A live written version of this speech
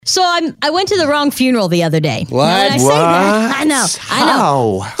So I went to the wrong funeral the other day. What? Now, when I say that, I know.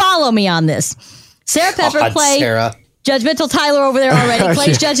 How? Follow me on this. Sarah Pepper God, played Sarah. Judgmental Tyler over there already.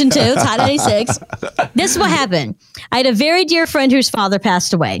 Plays Judge in 2. It's Hot 96. This is what happened. I had a very dear friend whose father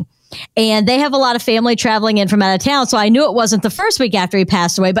passed away. And they have a lot of family traveling in from out of town. So I knew it wasn't the first week after he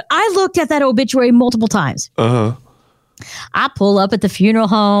passed away. But I looked at that obituary multiple times. Uh-huh. I pull up at the funeral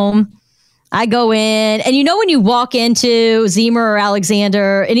home. I go in. And you know when you walk into Zemer or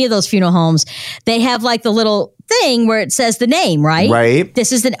Alexander, any of those funeral homes, they have like the little thing where it says the name, right? Right.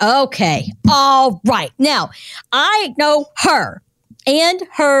 This is okay. All right. Now, I know her and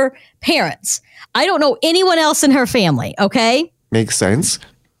her parents. I don't know anyone else in her family, okay? Makes sense.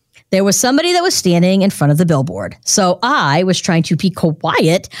 There was somebody that was standing in front of the billboard. So I was trying to be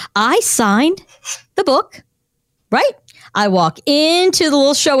quiet. I signed the book, right? I walk into the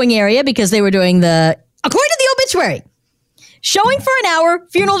little showing area because they were doing according to the obituary, showing for an hour,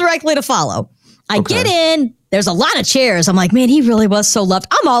 funeral directly to follow. I get in. There's a lot of chairs. I'm like, man, he really was so loved.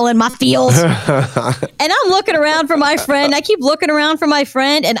 I'm all in my feels. And I'm looking around for my friend. I keep looking around for my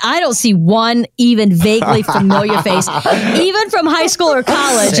friend, and I don't see one even vaguely familiar face, even from high school or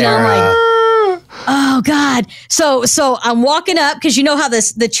college. Sarah. And I'm like, oh, God. So I'm walking up because you know how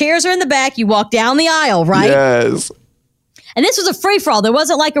the chairs are in the back. You walk down the aisle, right? Yes. And this was a free-for-all. There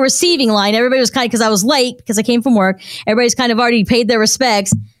wasn't like a receiving line. Everybody was kind of, because I was late, because I came from work, everybody's kind of already paid their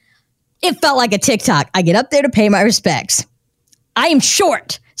respects. It felt like a TikTok. I get up there to pay my respects. I am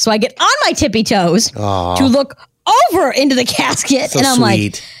short, so I get on my tippy toes to look over into the casket. So and I'm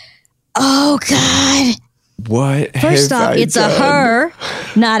sweet. like, oh, God. What? First have off, I it's done? a her,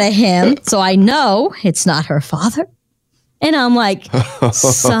 not a him. So I know it's not her father. And I'm like,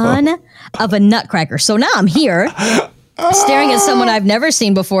 son of a nutcracker. So now I'm here staring at someone I've never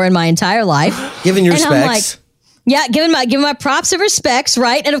seen before in my entire life. Giving your And I'm respects. Yeah, giving my props of respects,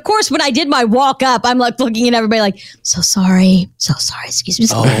 right? And of course, when I did my walk up, I'm like looking at everybody like, so sorry, excuse me.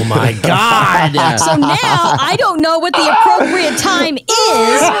 Oh my God. So now I don't know what the appropriate time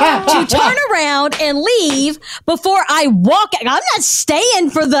is to turn around and leave before I walk. I'm not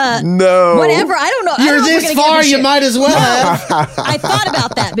staying for the whatever. I don't know. I You're don't know if this we're gonna get far, this you shit. might as well have. I thought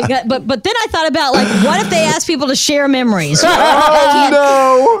about that, but then I thought about like, what if they ask people to share memories? Oh,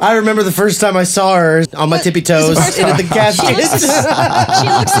 no. I remember the first time I saw her on my tippy toes into the She casket. looks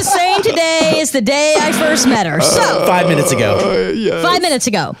the same today as the day I first met her. So 5 minutes ago. Yes. 5 minutes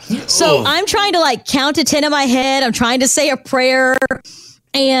ago. So I'm trying to like count to 10 in my head. I'm trying to say a prayer.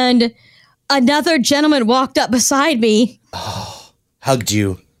 And another gentleman walked up beside me. Hugged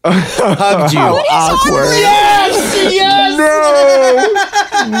you. Hugged you. Awkward. Yes! Yes!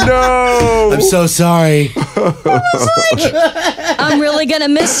 No. I'm so sorry. I'm really going to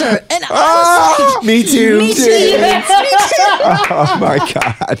miss her. And I was like, Me too. me too. Oh, my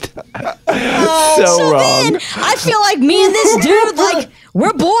God. So wrong. Then I feel like me and this dude, like,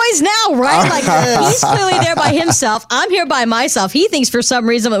 we're boys now, right? Like, he's clearly there by himself. I'm here by myself. He thinks for some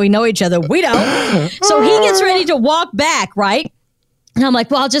reason that we know each other. We don't. So he gets ready to walk back, right? And I'm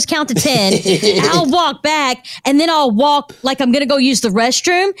like, well, I'll just count to 10. I'll walk back, and then I'll walk like I'm going to go use the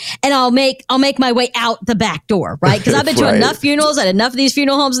restroom, and I'll make my way out the back door, right? Because I've been to Right. enough funerals at enough of these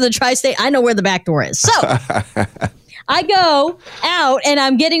funeral homes in the tri-state. I know where the back door is. So I go out, and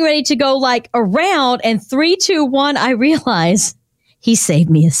I'm getting ready to go like around, and 3, 2, 1, I realize he saved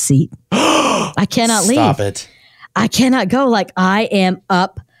me a seat. I cannot leave. Stop it. I cannot go. Like, I am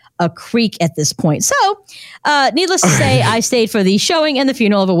up a creek at this point. So, needless to say, I stayed for the showing and the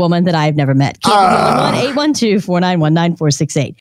funeral of a woman that I've never met. Keep it 812-491-9468.